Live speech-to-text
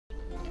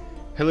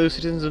Hello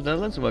citizens of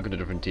Netherlands and welcome to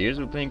Different Tiers.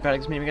 We're playing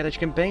Paradise MiniMega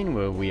campaign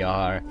where we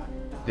are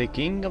the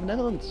King of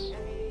Netherlands.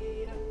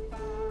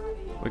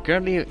 We're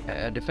currently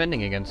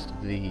defending against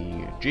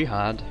the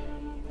Jihad.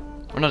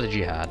 Or not a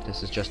Jihad,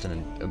 this is just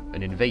an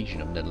invasion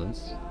of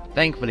Netherlands.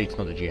 Thankfully it's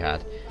not a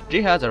Jihad.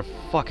 Jihads are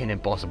fucking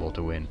impossible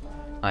to win.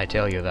 I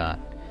tell you that.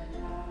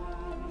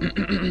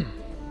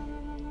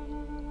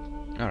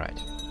 Alright.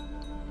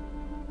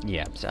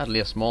 Yeah, sadly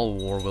a small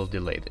war will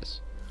delay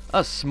this.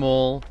 A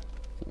small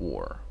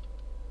war.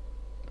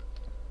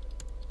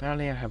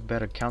 Apparently I have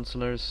better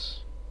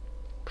counselors,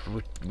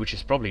 which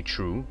is probably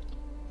true.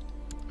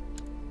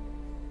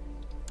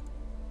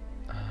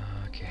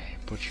 Okay,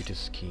 put you to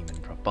scheme in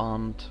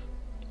Brabant,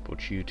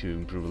 put you to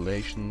improve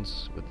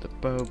relations with the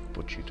Pope,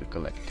 put you to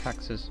collect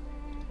taxes.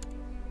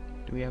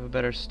 Do we have a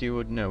better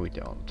steward? No, we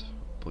don't.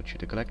 Put you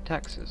to collect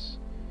taxes.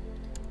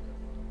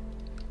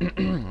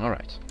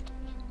 Alright.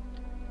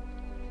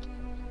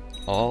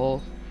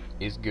 All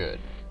is good.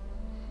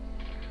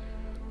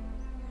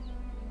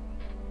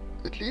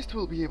 At least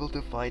we'll be able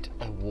to fight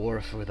a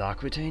war with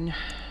Aquitaine.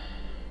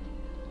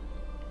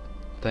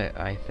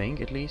 I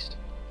think, at least.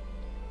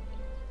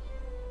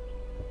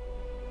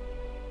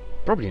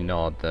 Probably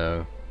not,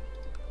 though.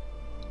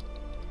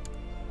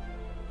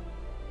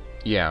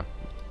 Yeah.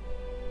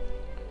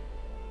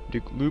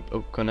 Duke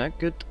of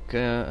Connecticut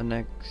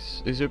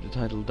usurped the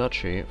title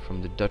Duchy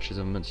from the Duchess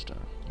of Munster.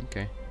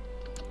 Okay.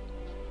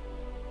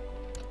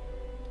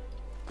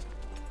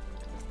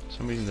 For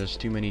some reason there's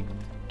too many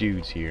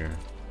dudes here.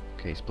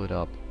 Okay, split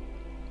up.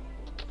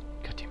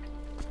 God damn it.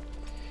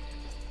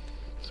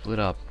 Split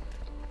up.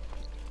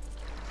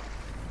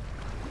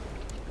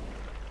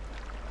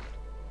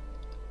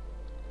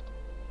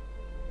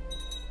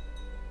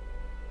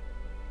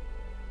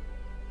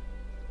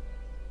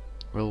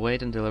 We'll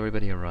wait until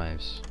everybody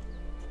arrives.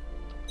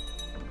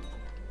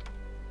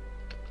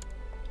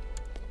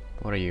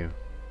 What are you?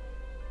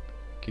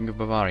 King of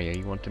Bavaria,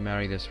 you want to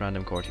marry this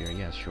random courtier?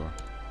 Yes, sure.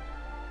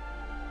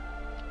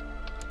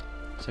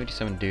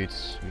 77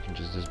 dudes, we can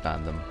just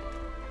disband them.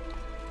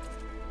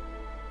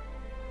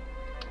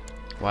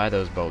 Why are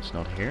those boats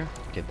not here?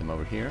 Get them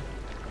over here.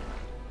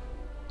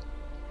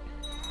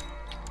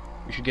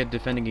 We should get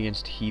defending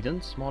against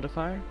heathens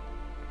modifier.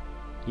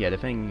 Yeah,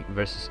 defending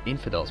versus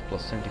infidels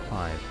plus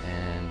 75,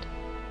 and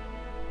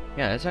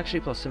yeah, it's actually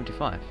plus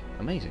 75.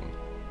 Amazing.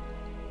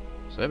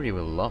 So everybody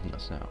will love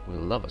us now. Will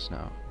love us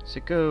now.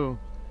 Sicko.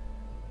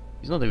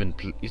 He's not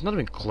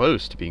even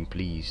close to being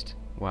pleased.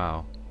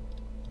 Wow.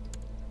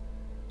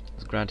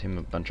 Let's grant him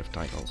a bunch of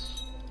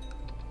titles.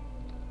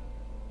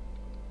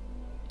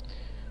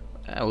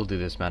 I will do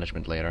this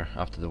management later,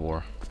 after the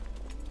war.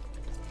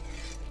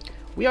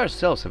 We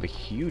ourselves have a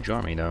huge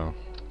army though.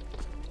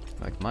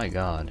 Like, my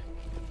god.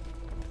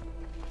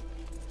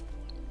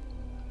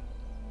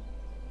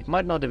 It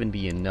might not even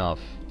be enough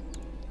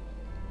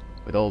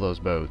with all those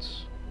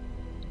boats.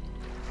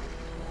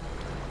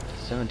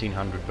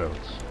 1700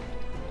 boats.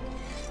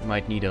 We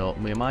might need all.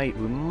 We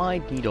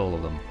might need all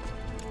of them.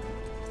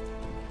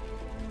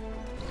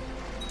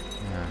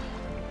 Yeah.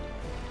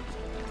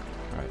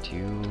 Alright,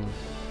 you.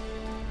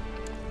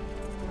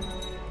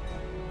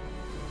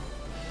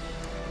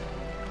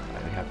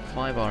 Right, we have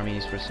 5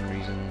 armies for some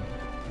reason.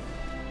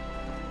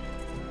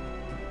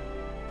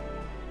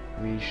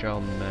 We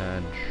shall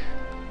merge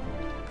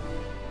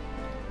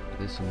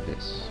this and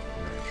this.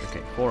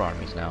 Okay, 4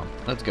 armies now.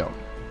 Let's go.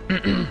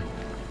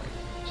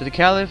 So the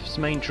Caliph's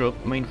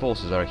main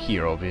forces are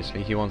here,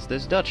 obviously. He wants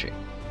this duchy.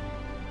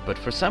 But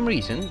for some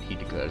reason, he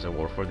declares a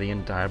war for the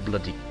entire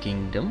bloody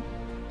kingdom.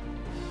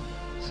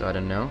 So I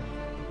don't know.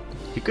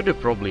 He could have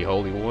probably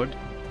holy warred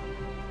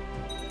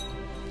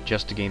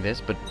just to gain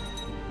this, but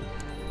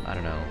I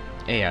don't know.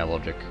 AI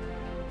logic.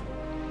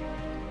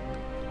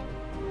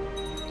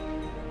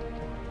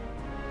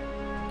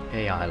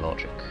 AI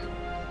logic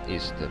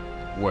is the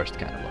worst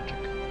kind of logic.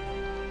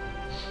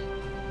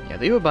 Yeah,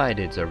 the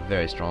Ubaydids are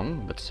very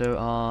strong, but so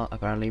are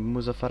apparently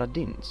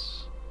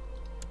Muzaffaradins.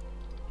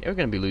 Yeah, we're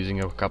gonna be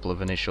losing a couple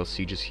of initial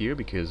sieges here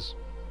because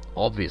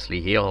obviously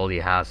he already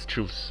has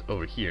troops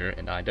over here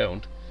and I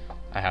don't.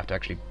 I have to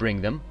actually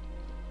bring them.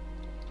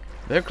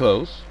 They're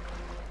close.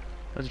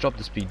 Let's drop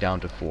the speed down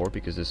to 4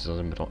 because this is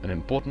an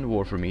important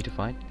war for me to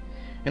fight.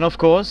 And of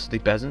course, the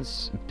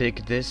peasants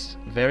pick this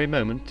very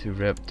moment to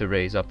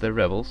raise up their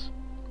rebels.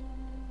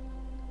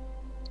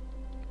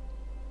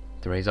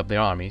 To raise up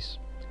their armies.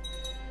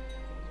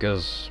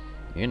 Because,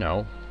 you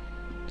know,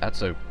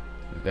 that's a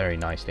very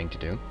nice thing to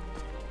do.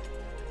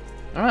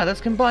 Alright,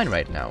 let's combine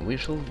right now. We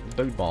shall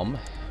boat bomb,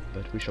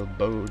 but we shall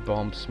boat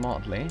bomb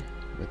smartly,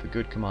 with the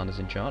good commanders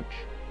in charge.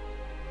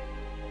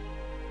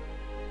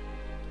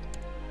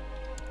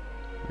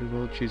 We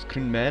will choose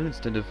Crunmel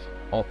instead of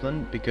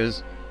Othlan,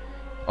 because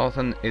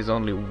Othlan is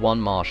only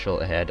 1 marshal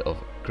ahead of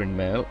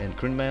Crunmel, and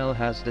Crunmel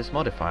has this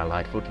modifier,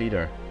 Lightfoot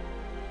Leader.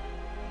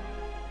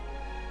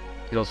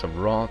 He's also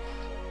Wrath.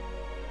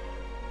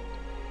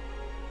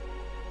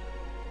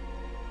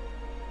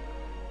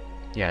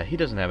 Yeah, he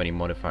doesn't have any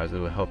modifiers that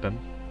will help him.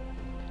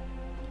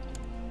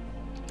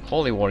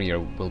 Holy Warrior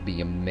will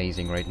be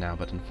amazing right now,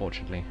 but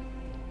unfortunately,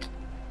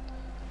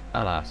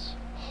 alas.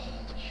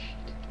 Holy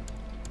shit.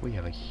 We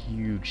have a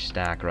huge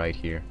stack right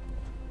here.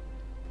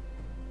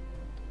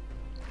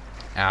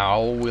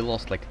 Ow, we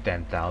lost like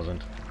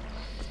 10,000.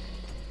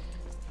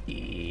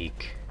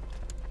 Eek.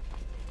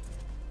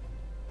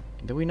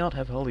 Do we not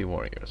have Holy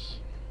Warriors?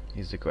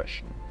 Is the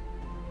question.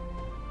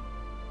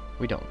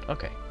 We don't,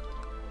 okay.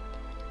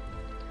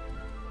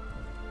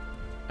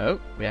 Oh,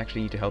 we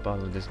actually need to help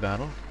out with this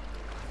battle.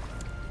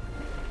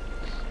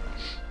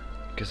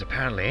 Because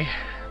apparently,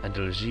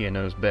 Andalusia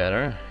knows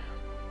better.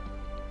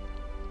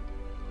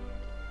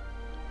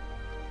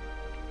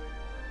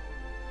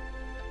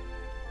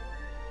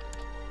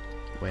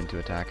 When to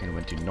attack and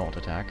when to not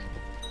attack.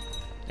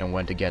 And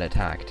when to get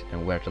attacked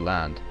and where to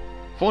land.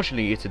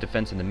 Fortunately, it's a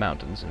defense in the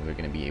mountains and we're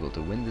going to be able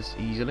to win this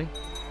easily.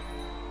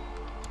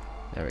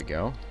 There we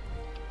go.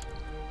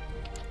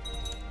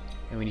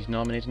 And we need to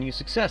nominate a new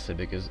successor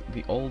because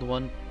the old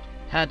one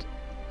had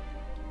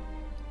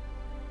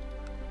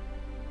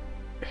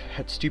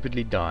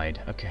stupidly died.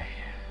 Okay.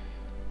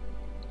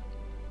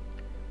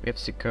 We have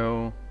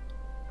CK2.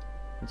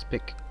 Let's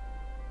pick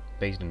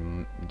based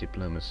on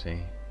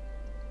diplomacy.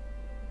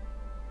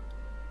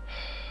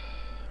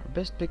 Our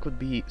best pick would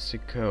be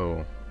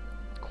CK2,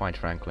 quite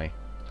frankly.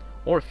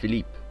 Or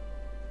Philippe.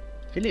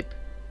 Philippe.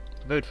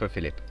 Vote for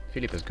Philippe.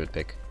 Philippe is a good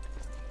pick.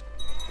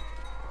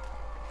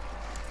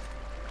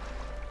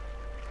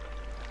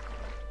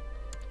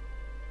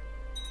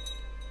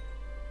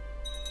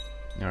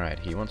 Alright,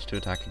 he wants to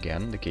attack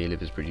again. The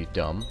Caliph is pretty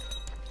dumb.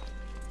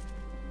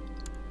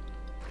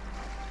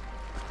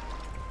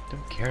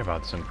 Don't care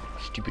about some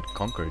stupid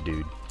conqueror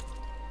dude.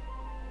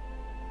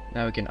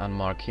 Now we can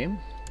unmark him.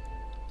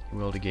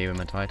 We already gave him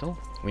a title.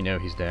 We know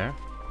he's there.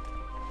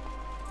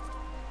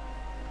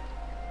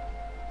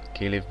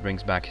 Caliph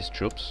brings back his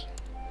troops.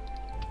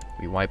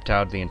 We wiped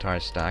out the entire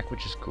stack,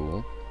 which is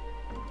cool.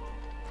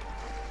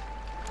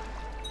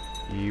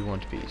 You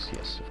want peace?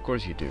 Yes, of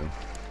course you do.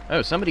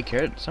 Oh, somebody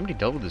cared. Somebody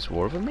doubled this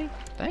war for me?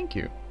 Thank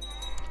you.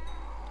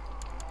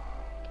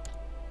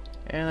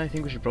 And I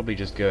think we should probably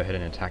just go ahead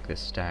and attack this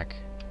stack.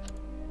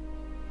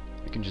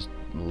 We can just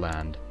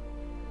land.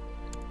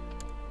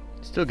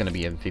 It's still gonna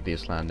be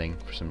amphibious landing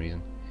for some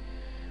reason.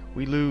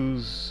 We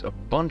lose a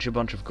bunch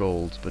of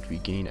gold, but we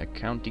gain a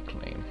county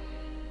claim.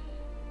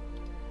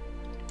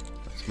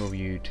 Let's move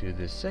you to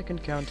the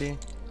second county.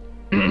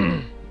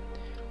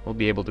 We'll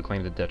be able to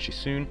claim the duchy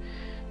soon.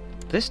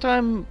 This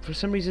time, for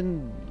some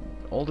reason,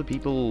 all the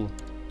people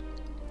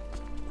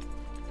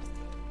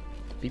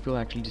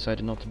actually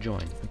decided not to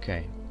join.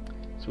 Okay,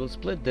 so we'll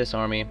split this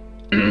army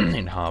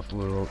in half.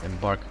 We'll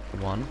embark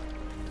one,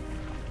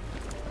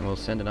 and we'll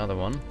send another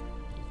one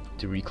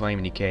to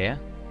reclaim Nicaea.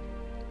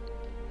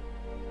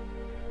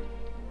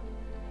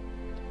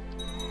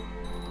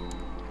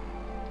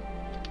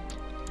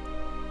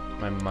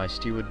 My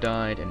steward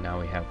died, and now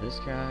we have this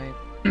guy.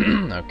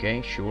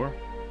 Okay, sure.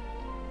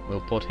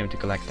 We'll put him to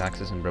collect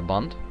taxes in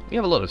Brabant.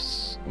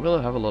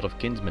 We'll have a lot of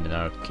kinsmen in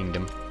our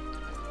kingdom,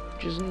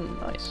 which is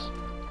nice.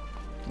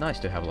 Nice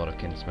to have a lot of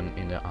kinsmen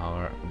in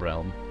our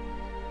realm.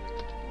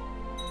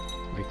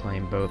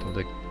 Reclaim both of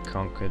the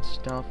conquered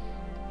stuff.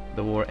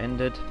 The war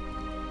ended.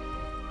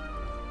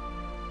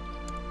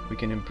 We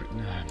can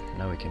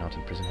no, we cannot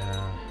imprison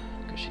her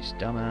because she's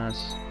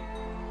dumbass.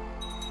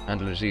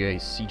 Andalusia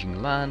is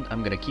sieging land.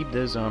 I'm gonna keep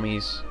those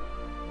armies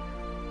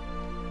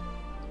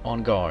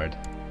on guard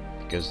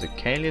because the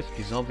Caliph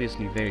is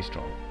obviously very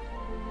strong.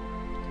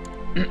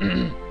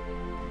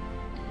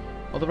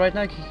 Although right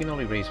now he can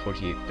only raise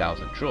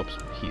 48,000 troops,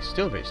 he's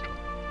still very strong.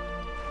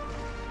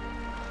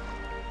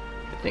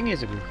 The thing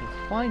is, if we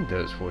can find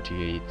those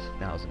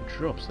 48,000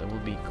 troops, that will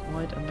be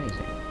quite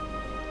amazing.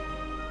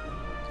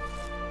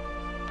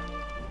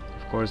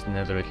 Of course, the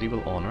Nether Italy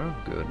will honor.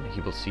 Good.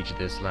 He will siege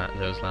those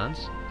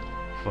lands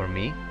for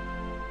me.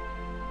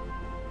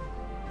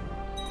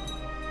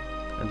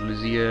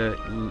 Andalusia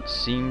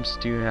seems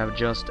to have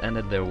just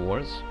ended their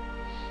wars.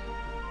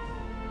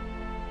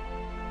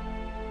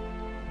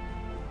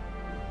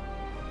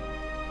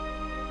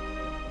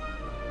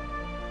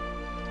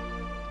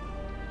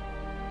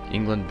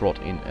 England brought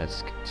in a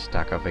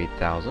stack of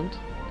 8,000.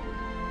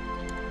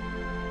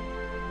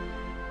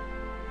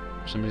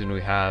 For some reason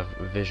we have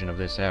a vision of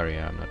this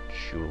area, I'm not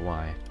sure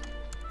why.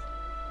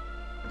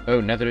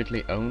 Oh, Nether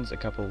Italy owns a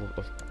couple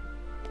of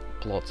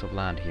plots of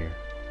land here.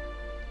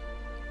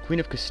 Queen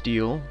of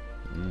Castile,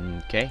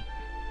 okay.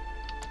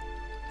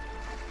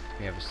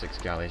 We have 6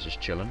 galleys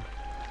just chilling.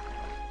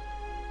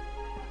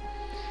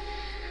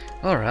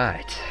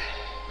 Alright.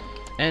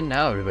 And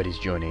now everybody's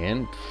joining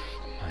in.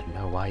 I don't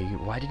know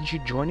why didn't you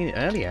join in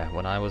earlier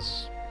when I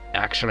was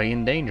actually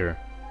in danger?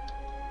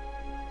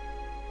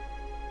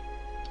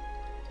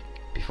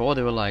 Before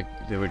they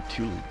were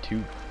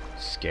too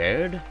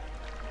scared.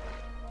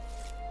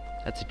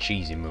 That's a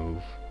cheesy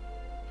move.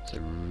 It's a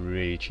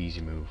really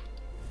cheesy move.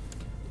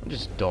 I'll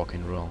just dock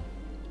and roll.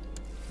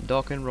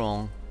 Dock and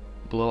roll.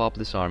 Blow up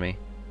this army.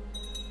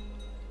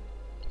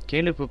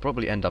 Caleb will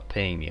probably end up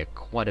paying me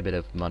quite a bit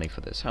of money for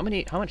this. How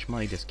much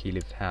money does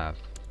Caleb have?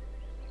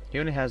 He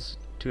only has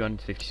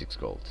 256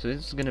 gold, so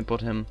this is gonna put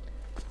him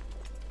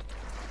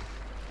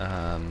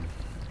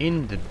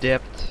in the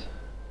depth.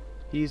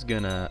 He's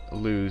gonna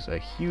lose a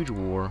huge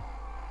war,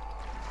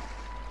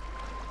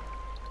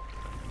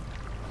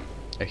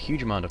 a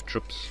huge amount of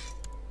troops,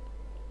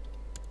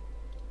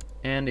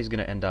 and he's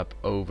gonna end up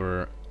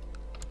over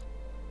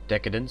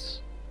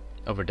decadent.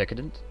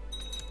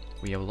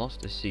 We have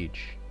lost a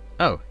siege.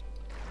 Oh,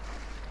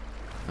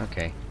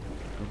 okay.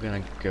 We're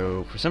gonna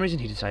go. For some reason,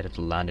 he decided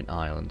to land in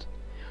Ireland.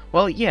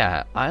 Well,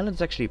 yeah,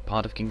 Ireland's actually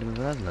part of Kingdom of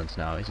the Netherlands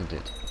now, isn't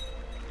it?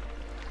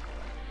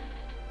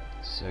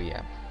 So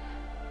yeah.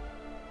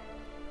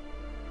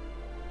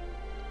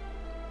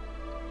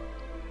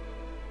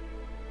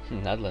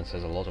 Netherlands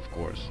has a lot, of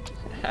course.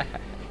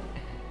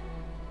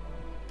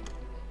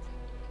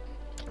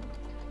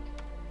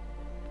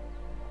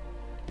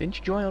 Didn't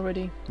you join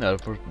already? No,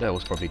 that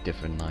was probably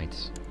different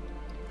nights.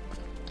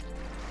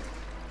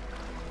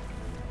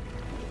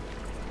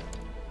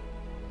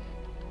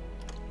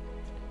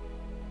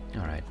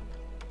 Alright.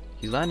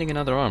 He's landing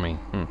another army.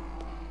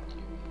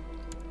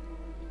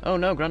 Oh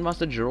no,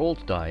 Grandmaster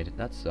Gerald died.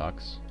 That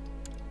sucks.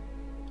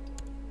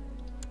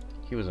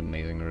 He was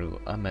amazing,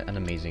 an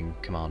amazing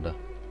commander.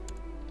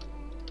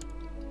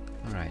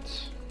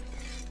 Alright.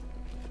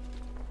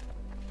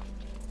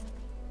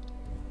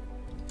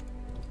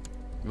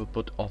 We'll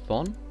put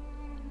Othon.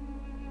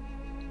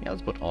 Yeah,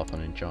 let's put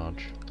Othon in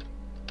charge.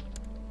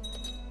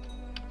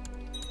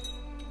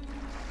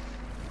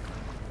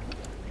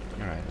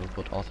 Alright, we'll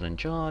put Othon in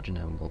charge, and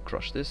then we'll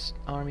crush this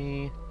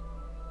army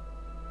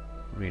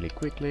really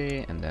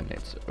quickly, and then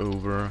it's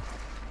over.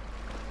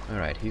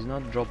 Alright, he's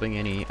not dropping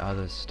any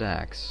other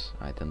stacks.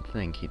 I don't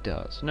think he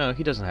does. No,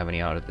 he doesn't have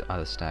any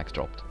other stacks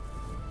dropped.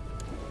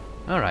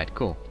 Alright,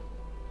 cool.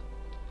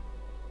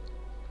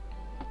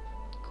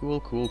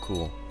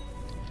 Cool.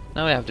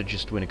 Now I have to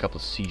just win a couple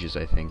of sieges,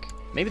 I think.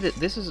 Maybe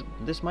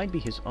this might be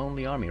his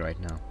only army right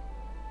now.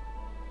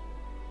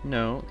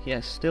 No, he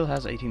still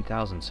has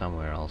 18,000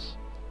 somewhere else.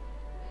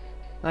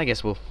 I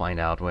guess we'll find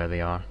out where they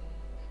are.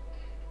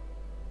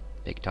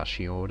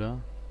 Bektashi order.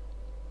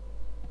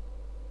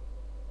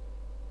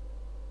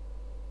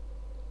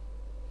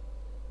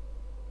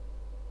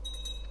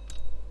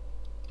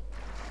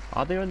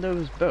 Are they on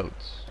those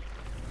boats?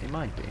 They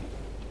might be.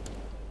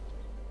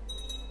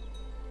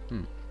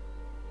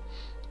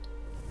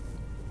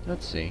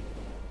 Let's see.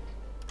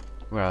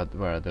 Where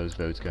are those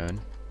boats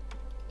going?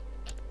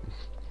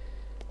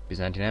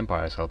 Byzantine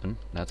Empire is helping.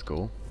 That's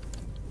cool,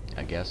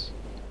 I guess.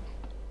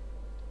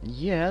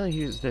 Yeah,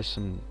 there's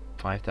some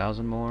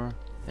 5,000 more,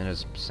 and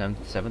there's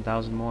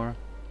 7,000 more.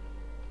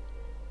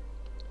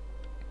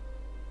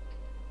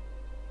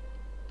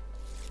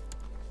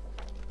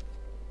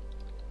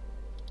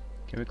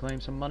 Can we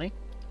claim some money?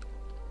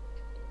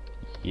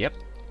 Yep.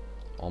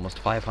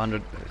 Almost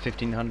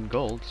 1,500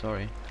 gold,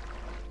 sorry.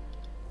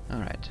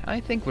 Alright, I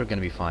think we're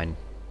gonna be fine.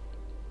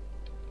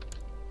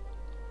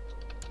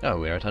 Oh,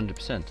 we're at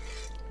 100%.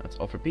 Let's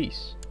offer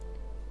peace.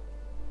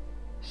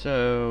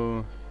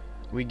 So,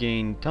 we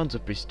gain tons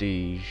of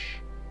prestige.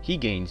 He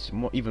gains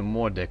even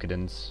more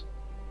decadence.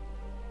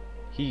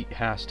 He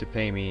has to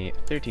pay me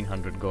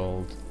 1,300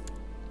 gold.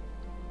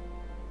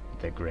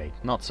 They're great.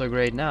 Not so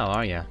great now,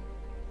 are ya?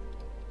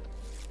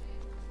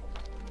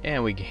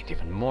 And we gained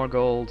even more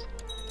gold.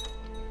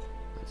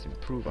 Let's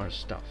improve our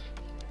stuff.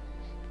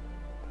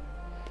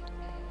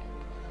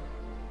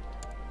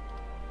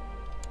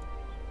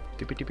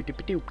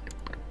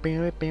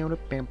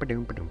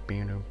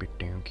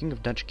 King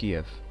of Dutch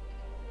Kiev.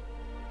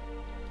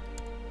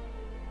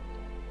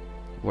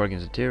 War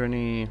against the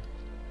tyranny.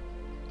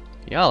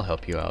 Yeah, I'll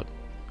help you out.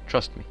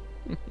 Trust me.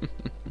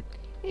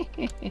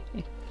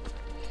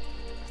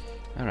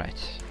 Alright.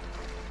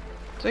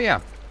 So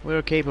yeah,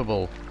 we're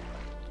capable.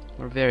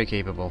 We're very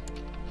capable.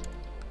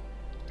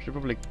 Should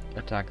probably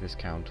attack this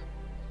count.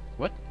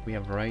 What? We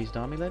have raised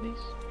army levies?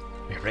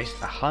 We have raised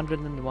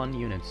 101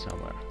 units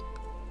somewhere.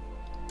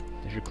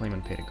 There's your claim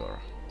on Perigor.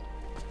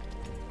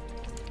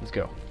 Let's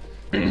go.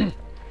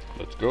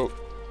 Let's go.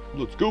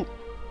 Let's go.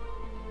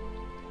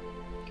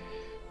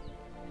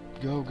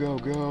 Go, go,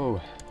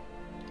 go.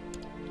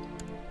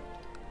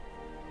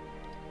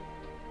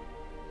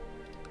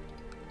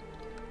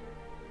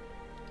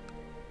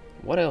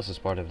 What else is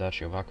part of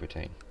Duchy of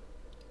Aquitaine?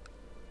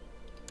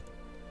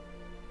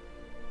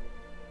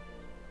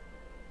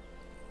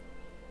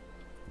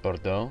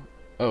 Bordeaux?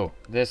 Oh,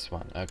 this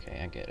one.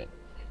 Okay, I get it.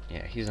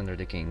 Yeah, he's under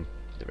the king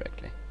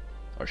directly.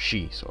 Or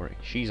she, sorry.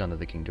 She's under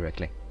the king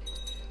directly.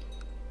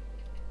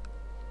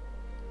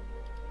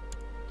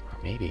 Or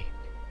maybe.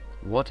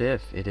 What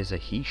if it is a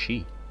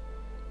he-she?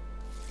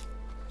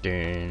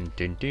 Dun,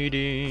 dun, dun,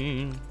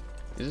 dun.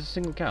 Is this a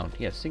single count?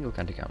 Yes, single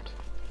county count.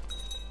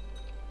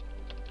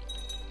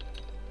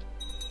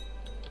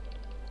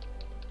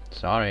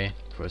 Sorry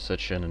for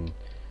such an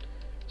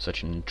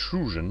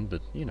intrusion,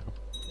 but you know.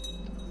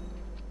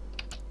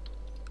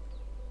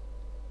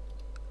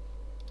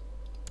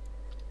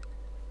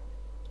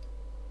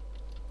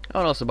 Oh,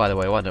 and also, by the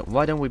way,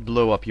 why don't we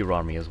blow up your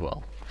army as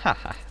well? Ha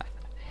ha ha.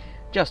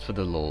 Just for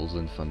the lols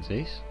and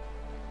funsies.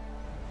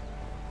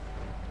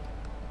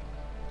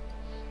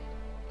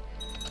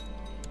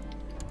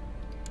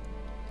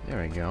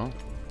 There we go.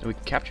 We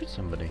captured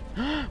somebody.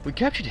 We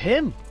captured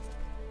him!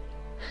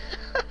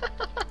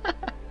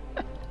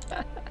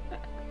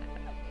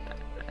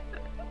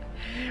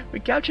 We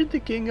captured the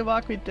king of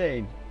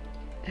Aquitaine.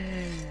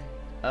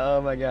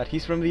 Oh my god,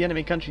 he's from the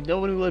enemy country. No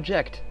one will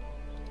object.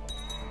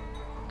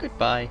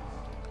 Goodbye.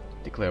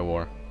 Declare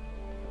war.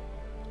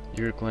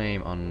 Your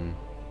claim on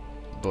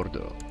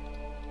Bordeaux.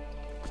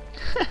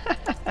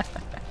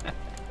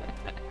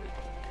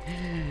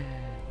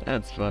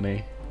 That's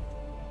funny.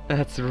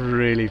 That's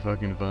really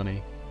fucking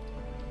funny.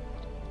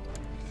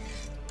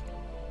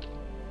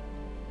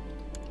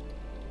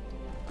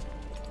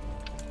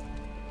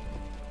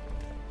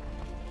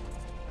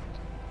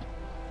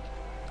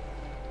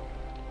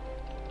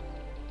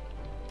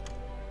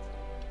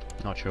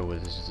 Not sure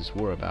what this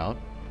war about.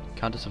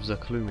 Countess of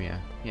Zaklumia.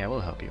 Yeah,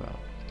 we'll help you out.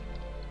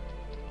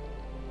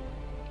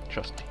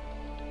 Trust me.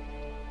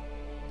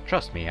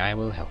 Trust me, I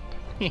will help.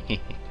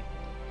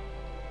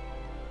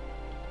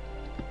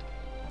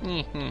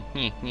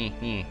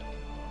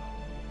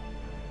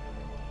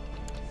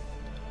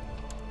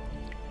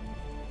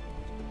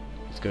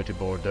 Let's go to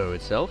Bordeaux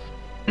itself.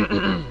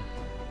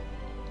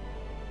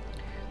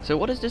 So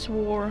what is this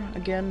war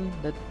again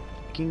that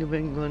King of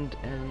England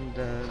and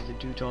the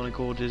Teutonic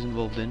Order is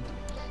involved in?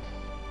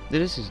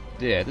 This is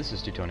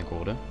Teutonic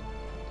Order.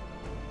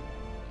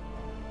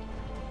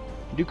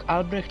 Duke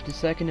Albrecht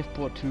II of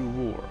Poitou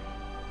War.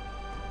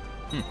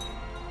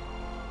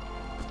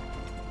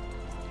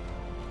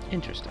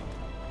 Interesting.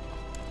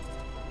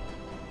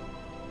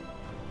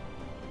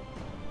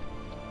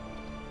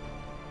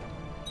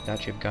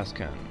 Duchy of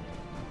Gascogne.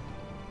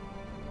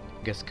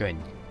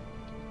 Gascogne.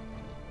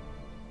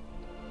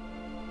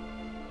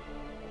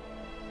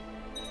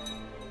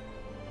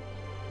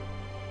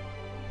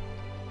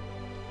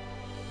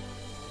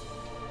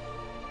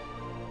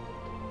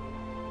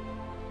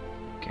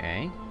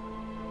 Okay.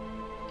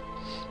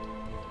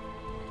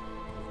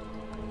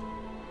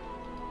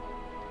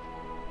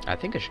 I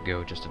think I should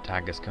go just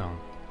attack Gascogne.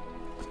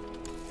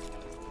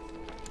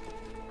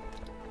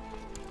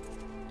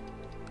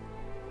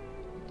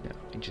 No,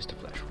 it's just a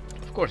flash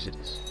wound. Of course it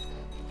is.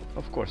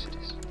 Of course it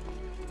is.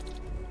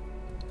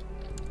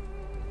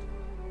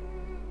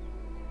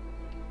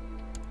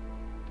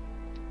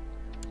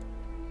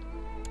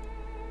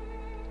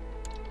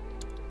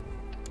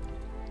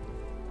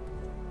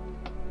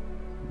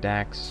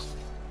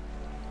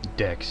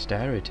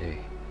 Dexterity.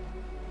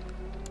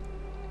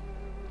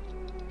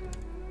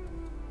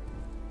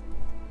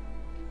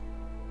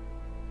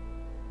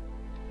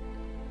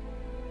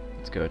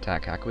 Let's go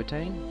attack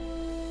Aquitaine.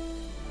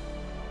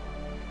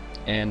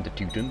 And the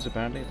Teutons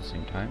apparently at the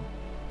same time.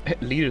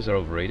 Leaders are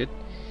overrated.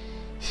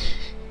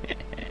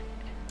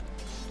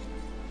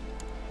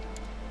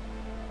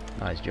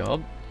 Nice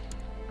job.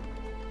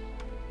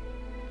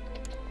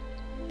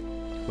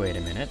 Wait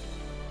a minute.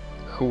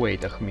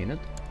 Wait a minute.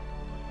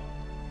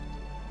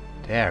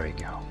 There we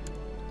go.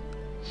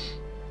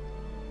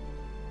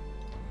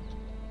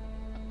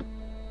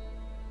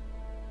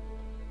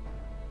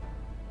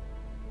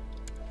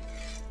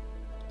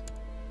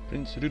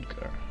 Prince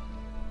Rudger.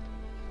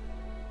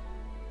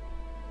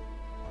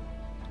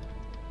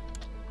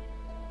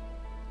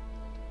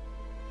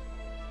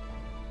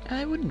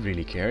 I wouldn't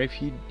really care if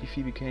he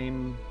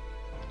became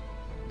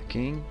the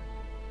king.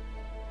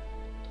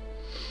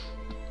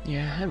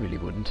 Yeah, I really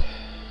wouldn't.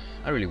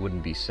 I really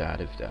wouldn't be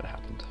sad if that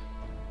happened.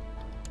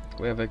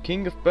 We have a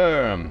king of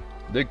Perm,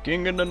 the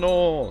king in the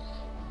north.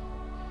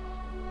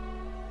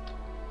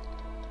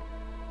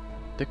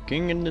 The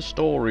king in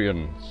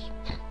Nestorians.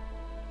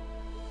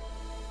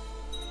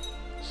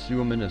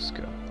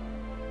 Suaminiska.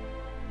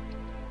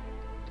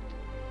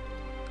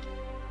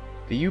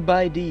 The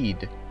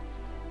Ubaidid.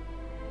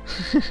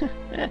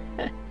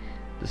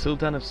 The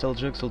Sultan of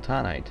Seljuk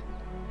Sultanate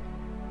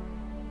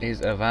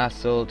is a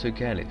vassal to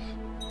Caliph.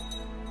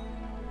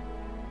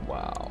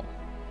 Wow.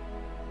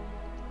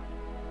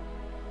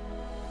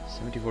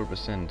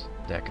 74%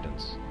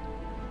 decadence.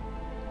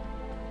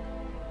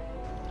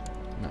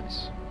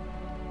 Nice.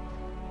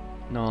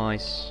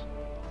 Nice.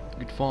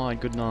 Good fight,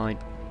 good night.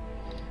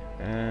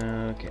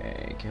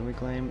 Okay, can we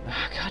claim...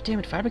 God damn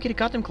it, fabricated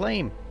goddamn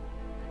claim!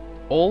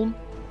 Ulm,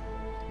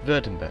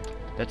 Württemberg.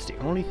 That's the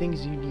only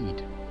things you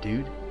need,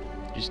 dude.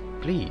 Just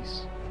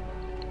please.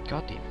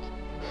 God damn it.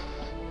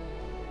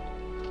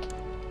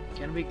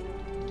 Can we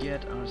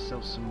get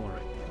ourselves some more?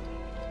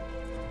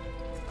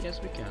 Yes,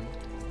 we can.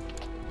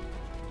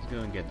 Let's go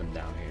and get them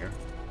down here.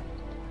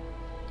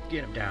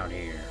 Get them down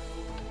here.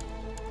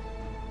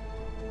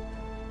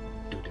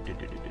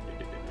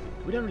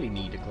 We don't really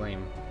need a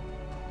claim.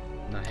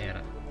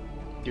 Nahera.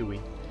 Do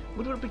we?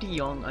 But we're pretty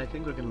young. I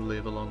think we're gonna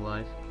live a long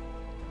life.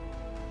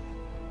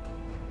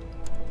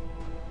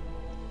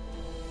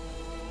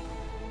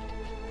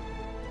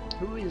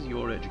 Who is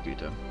your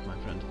educator, my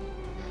friend?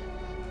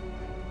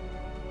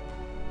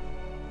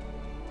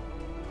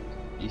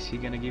 Is he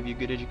gonna give you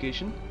good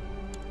education?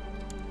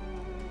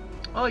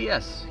 Oh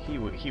yes, he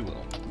will.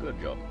 Good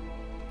job.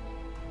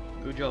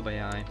 Good job,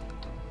 AI.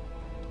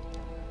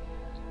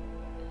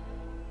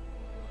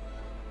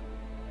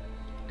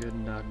 Good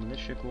and dark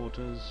militia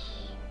quarters.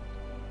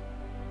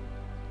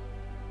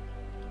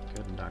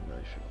 Good and dark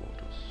militia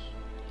quarters.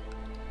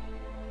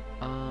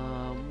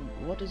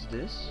 What is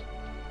this?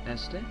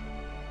 Este?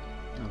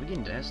 Oh, we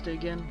getting to Este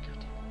again?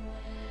 God.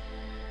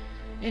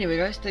 Anyway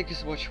guys, thank you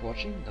so much for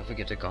watching. Don't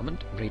forget to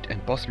comment, rate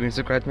and possibly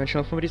subscribe to my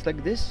channel for videos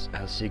like this.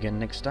 I'll see you again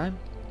next time.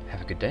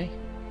 Have a good day.